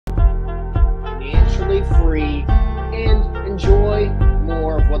free, and enjoy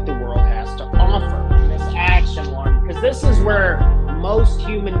more of what the world has to offer in this action one, because this is where most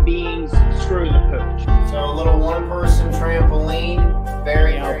human beings screw the pooch. So a little one-person trampoline,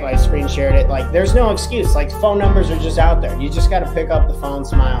 very, I screen shared it. Like, there's no excuse. Like, phone numbers are just out there. You just got to pick up the phone,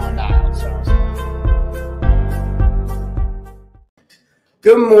 smile, and dial. So.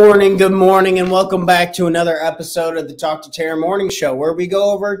 Good morning, and welcome back to another episode of the Talk to Tara Morning Show, where we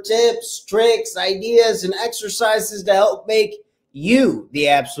go over tips, tricks, ideas, and exercises to help make you the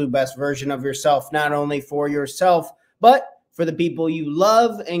absolute best version of yourself, not only for yourself, but for the people you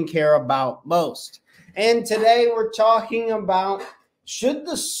love and care about most. And today we're talking about, should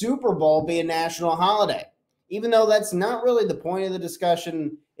the Super Bowl be a national holiday? Even though that's not really the point of the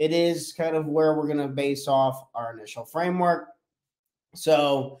discussion, it is kind of where we're going to base off our initial framework.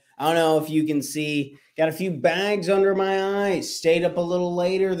 So I don't know if you can see, got a few bags under my eyes, stayed up a little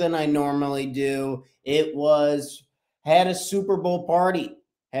later than I normally do. Had a Super Bowl party,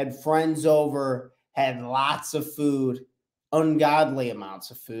 had friends over, had lots of food, ungodly amounts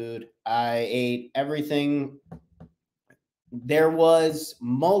of food. I ate everything. There was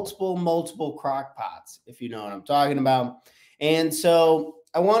multiple crock pots, if you know what I'm talking about. And so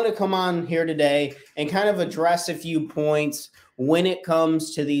I wanted to come on here today and kind of address a few points when it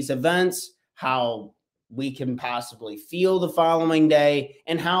comes to these events, how we can possibly feel the following day,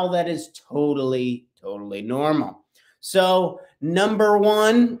 and how that is totally normal. So number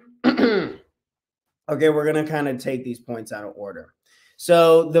one, okay, we're going to kind of take these points out of order.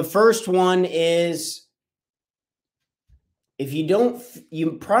 So the first one is, if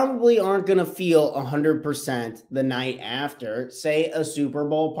you probably aren't going to feel 100% the night after, say, a Super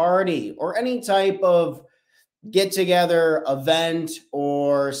Bowl party or any type of get-together event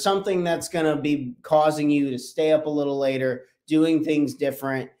or something that's going to be causing you to stay up a little later, doing things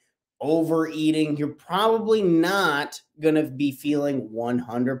different, overeating. You're probably not going to be feeling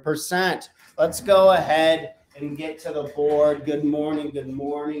 100%. Let's go ahead and get to the board. Good morning,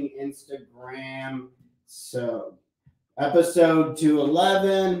 Instagram. So episode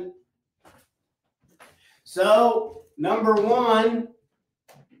 211. So, number one,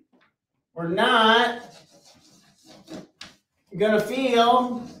 we're not going to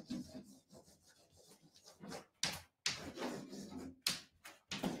feel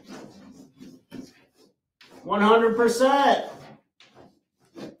 %.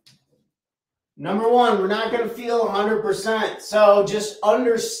 Number one, we're not going to feel 100%. So just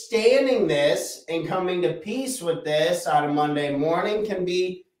understanding this and coming to peace with this on a Monday morning can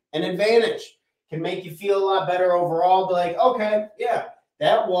be an advantage. Can make you feel a lot better overall. Be like, okay, yeah,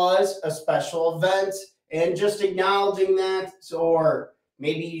 that was a special event. And just acknowledging that, or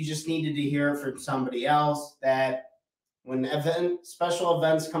maybe you just needed to hear it from somebody else, that when special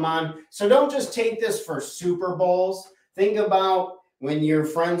events come on. So don't just take this for Super Bowls. Think about when your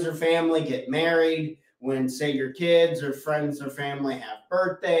friends or family get married, when, say, your kids or friends or family have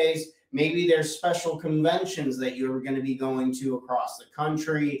birthdays. Maybe there's special conventions that you're going to be going to across the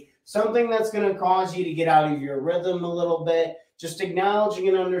country. Something that's going to cause you to get out of your rhythm a little bit. Just acknowledging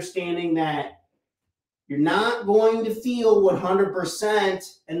and understanding that you're not going to feel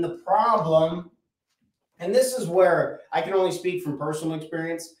 100%, and the problem, and this is where I can only speak from personal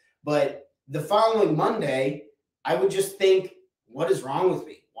experience, but the following Monday, I would just think, what is wrong with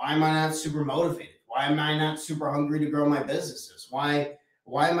me? Why am I not super motivated? Why am I not super hungry to grow my businesses? Why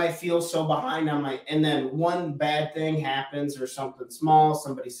am I feel so behind on my, and then one bad thing happens or something small,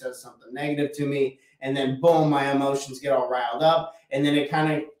 somebody says something negative to me, and then boom, my emotions get all riled up. And then it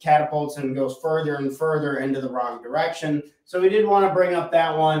kind of catapults and goes further and further into the wrong direction. So we did want to bring up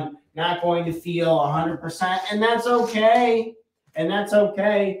that one. Not going to feel 100%, and that's okay.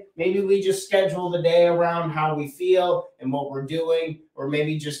 Maybe we just schedule the day around how we feel and what we're doing, or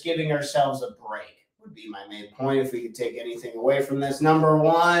maybe just giving ourselves a break would be my main point if we could take anything away from this. Number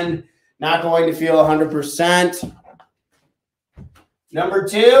one, not going to feel 100%. Number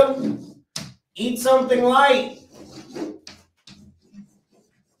two, eat something light.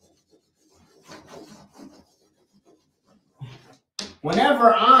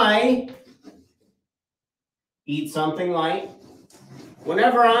 Whenever I eat something light,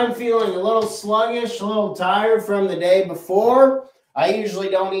 whenever I'm feeling a little sluggish, a little tired from the day before, I usually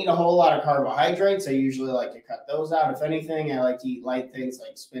don't eat a whole lot of carbohydrates. I usually like to cut those out. If anything, I like to eat light things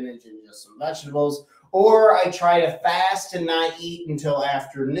like spinach and just some vegetables. Or I try to fast and not eat until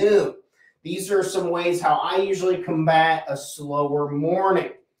afternoon. These are some ways how I usually combat a slower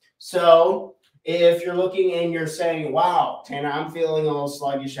morning. So if you're looking and you're saying, wow, Tanner, I'm feeling a little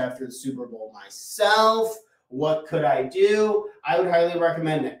sluggish after the Super Bowl myself, what could I do? I would highly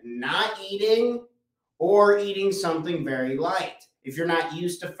recommend not eating or eating something very light. If you're not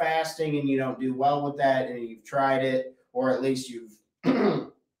used to fasting and you don't do well with that and you've tried it, or at least you've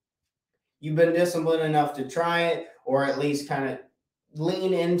you've been disciplined enough to try it, or at least kind of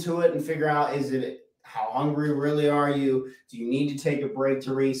lean into it and figure out, is it, how hungry really are you? Do you need to take a break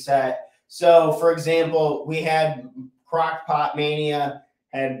to reset? So, for example, we had crock pot mania,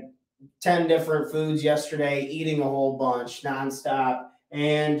 had 10 different foods yesterday, eating a whole bunch nonstop.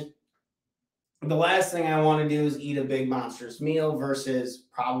 And the last thing I want to do is eat a big monstrous meal versus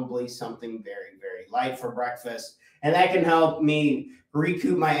probably something very, very light for breakfast. And that can help me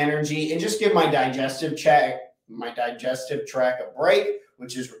recoup my energy and just give my digestive tract a break,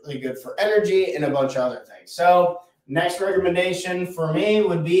 which is really good for energy and a bunch of other things. So next recommendation for me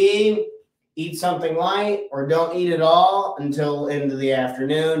would be eat something light or don't eat at all until into the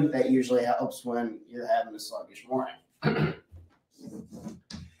afternoon. That usually helps when you're having a sluggish morning.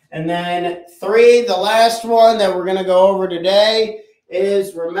 And then 3, the last one that we're going to go over today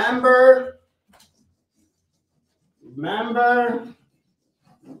is remember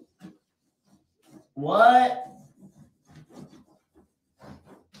what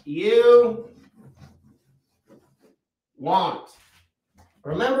you want.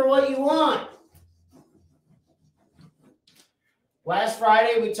 Remember what you want. Last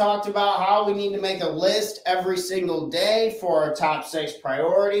Friday, we talked about how we need to make a list every single day for our top 6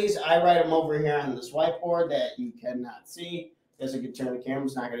 priorities. I write them over here on this whiteboard that you cannot see. Guess I could turn the camera.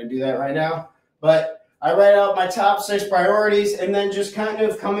 It's not going to do that right now. But I write out my top 6 priorities and then just kind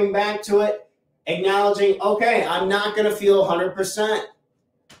of coming back to it, acknowledging, okay, I'm not going to feel 100%.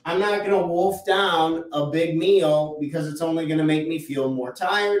 I'm not going to wolf down a big meal because it's only going to make me feel more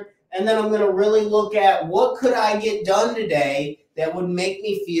tired. And then I'm going to really look at what could I get done today that would make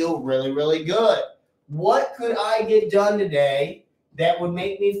me feel really, really good. What could I get done today that would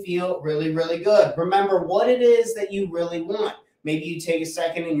make me feel really, really good? Remember what it is that you really want. Maybe you take a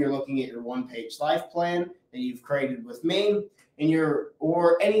second and you're looking at your 1-page life plan that you've created with me, and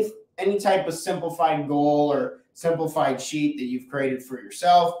or any type of simplified goal or simplified sheet that you've created for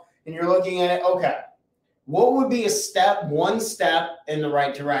yourself, and you're looking at it, okay, what would be one step in the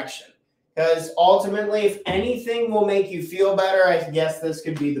right direction? Because ultimately, if anything will make you feel better, I guess this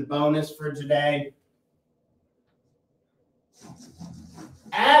could be the bonus for today.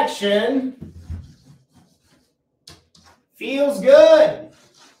 Action feels good.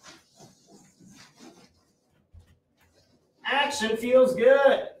 Action feels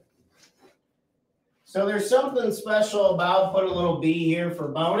good. So there's something special about, put a little B here for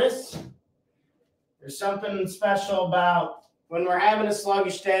bonus. There's something special about when we're having a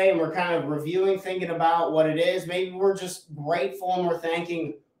sluggish day and we're kind of reviewing, thinking about what it is. Maybe we're just grateful and we're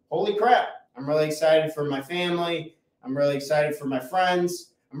thinking, holy crap, I'm really excited for my family. I'm really excited for my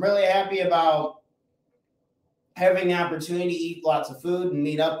friends. I'm really happy about having the opportunity to eat lots of food and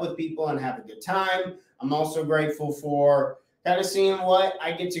meet up with people and have a good time. I'm also grateful for kind of seeing what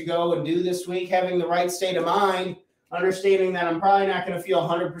I get to go and do this week, having the right state of mind, understanding that I'm probably not going to feel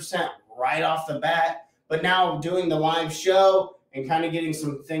 100% right off the bat, but now doing the live show and kind of getting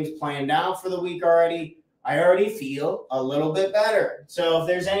some things planned out for the week already, I already feel a little bit better. So if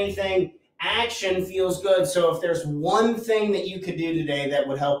there's anything, action feels good. So if there's one thing that you could do today that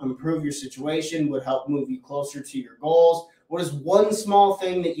would help improve your situation, would help move you closer to your goals, what is one small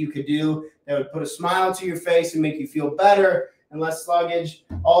thing that you could do that would put a smile to your face and make you feel better and less sluggish?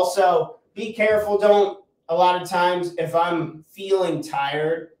 Also, be careful. A lot of times, if I'm feeling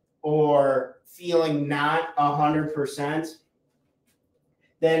tired or feeling not 100%,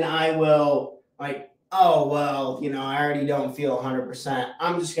 then I will oh, well, I already don't feel 100%.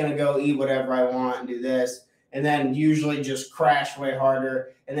 I'm just going to go eat whatever I want and do this. And then usually just crash way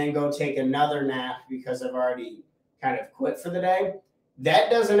harder and then go take another nap because I've already kind of quit for the day. That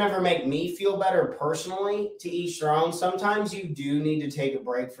doesn't ever make me feel better personally. To each their own. Sometimes you do need to take a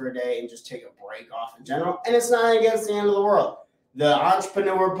break for a day and just take a break off in general. And it's not against the end of the world. The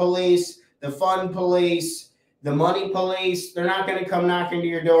entrepreneur police, the fun police, the money police, they're not going to come knocking to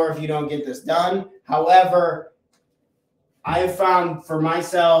your door if you don't get this done. However, I've found for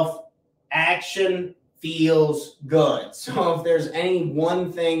myself, action feels good. So if there's any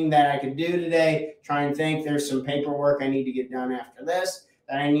one thing that I could do today, try and think there's some paperwork I need to get done after this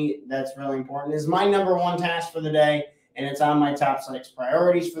that's really important. Is my number one task for the day, and it's on my top 6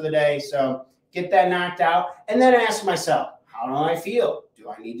 priorities for the day. So get that knocked out and then ask myself, how do I feel? Do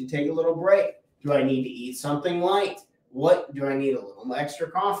I need to take a little break? Do I need to eat something light? What do I need? A little extra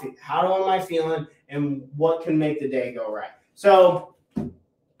coffee? How am I feeling? And what can make the day go right? So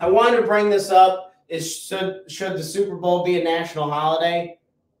I wanted to bring this up. Should the Super Bowl be a national holiday?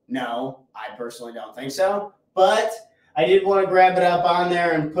 No, I personally don't think so. But I did want to grab it up on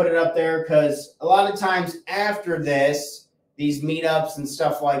there and put it up there because a lot of times after this, these meetups and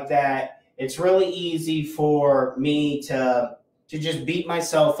stuff like that, it's really easy for me to just beat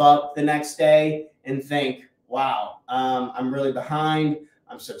myself up the next day and think, wow, I'm really behind.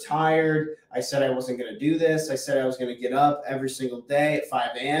 I'm so tired. I said I wasn't going to do this. I said I was going to get up every single day at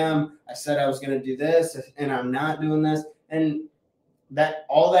 5 a.m. I said I was going to do this, and I'm not doing this. And that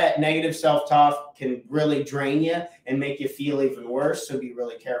all that negative self-talk can really drain you and make you feel even worse. So be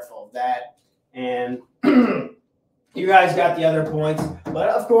really careful of that. And you guys got the other points. But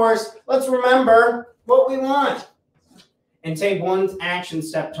of course, let's remember what we want and take one action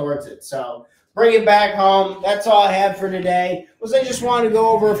step towards it. So bring it back home. That's all I had for today. I just wanted to go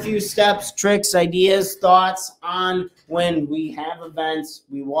over a few steps, tricks, ideas, thoughts on when we have events,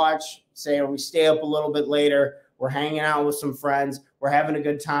 we watch, say, or we stay up a little bit later, we're hanging out with some friends, we're having a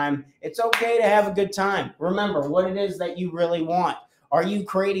good time. It's okay to have a good time. Remember what it is that you really want. Are you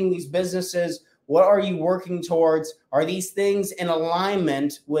creating these businesses? What are you working towards? Are these things in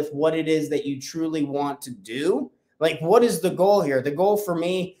alignment with what it is that you truly want to do? Like, what is the goal here? The goal for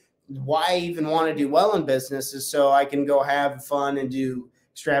me, why I even want to do well in business, is so I can go have fun and do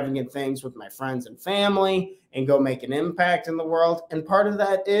extravagant things with my friends and family and go make an impact in the world. And part of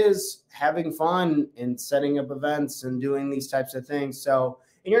that is having fun and setting up events and doing these types of things. So,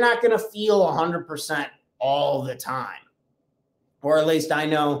 and you're not going to feel 100% all the time, or at least I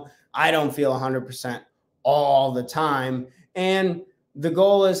know I don't feel 100% all the time. And the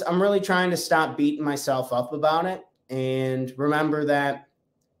goal is I'm really trying to stop beating myself up about it and remember that,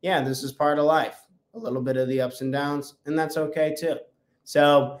 yeah, this is part of life, a little bit of the ups and downs, and that's okay too.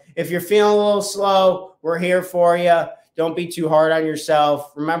 So if you're feeling a little slow, we're here for you. Don't be too hard on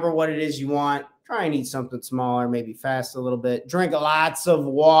yourself. Remember what it is you want. Try and eat something smaller, maybe fast a little bit. Drink lots of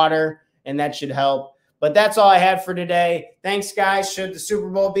water, and that should help. But that's all I had for today. Thanks, guys. Should the Super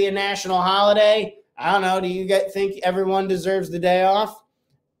Bowl be a national holiday? I don't know. Do you guys think everyone deserves the day off?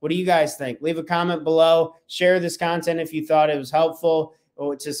 What do you guys think? Leave a comment below. Share this content if you thought it was helpful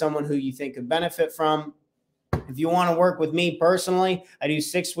or to someone who you think could benefit from. If you want to work with me personally, I do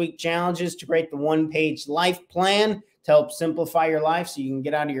 6-week challenges to create the one-page life plan to help simplify your life so you can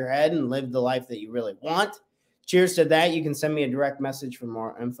get out of your head and live the life that you really want. Cheers to that. You can send me a direct message for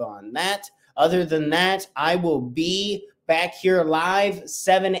more info on that. Other than that, I will be back here live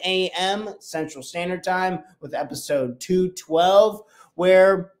 7 a.m. Central Standard Time with episode 212,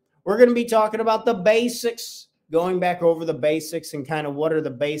 where we're going to be talking about the basics, going back over the basics and kind of what are the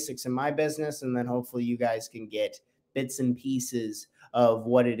basics in my business. And then hopefully you guys can get bits and pieces of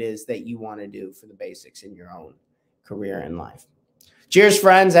what it is that you want to do for the basics in your own career and life. Cheers,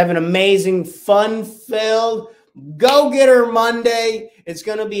 friends. Have an amazing, fun-filled, go-getter Monday. It's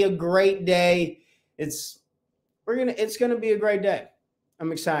going to be a great day. It's going to be a great day.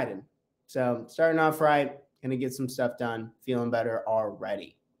 I'm excited. So starting off right, going to get some stuff done, feeling better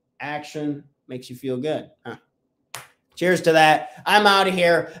already. Action makes you feel good. Huh? Cheers to that. I'm out of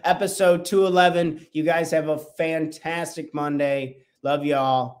here. Episode 211. You guys have a fantastic Monday. Love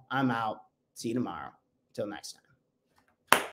y'all. I'm out. See you tomorrow. Until next time.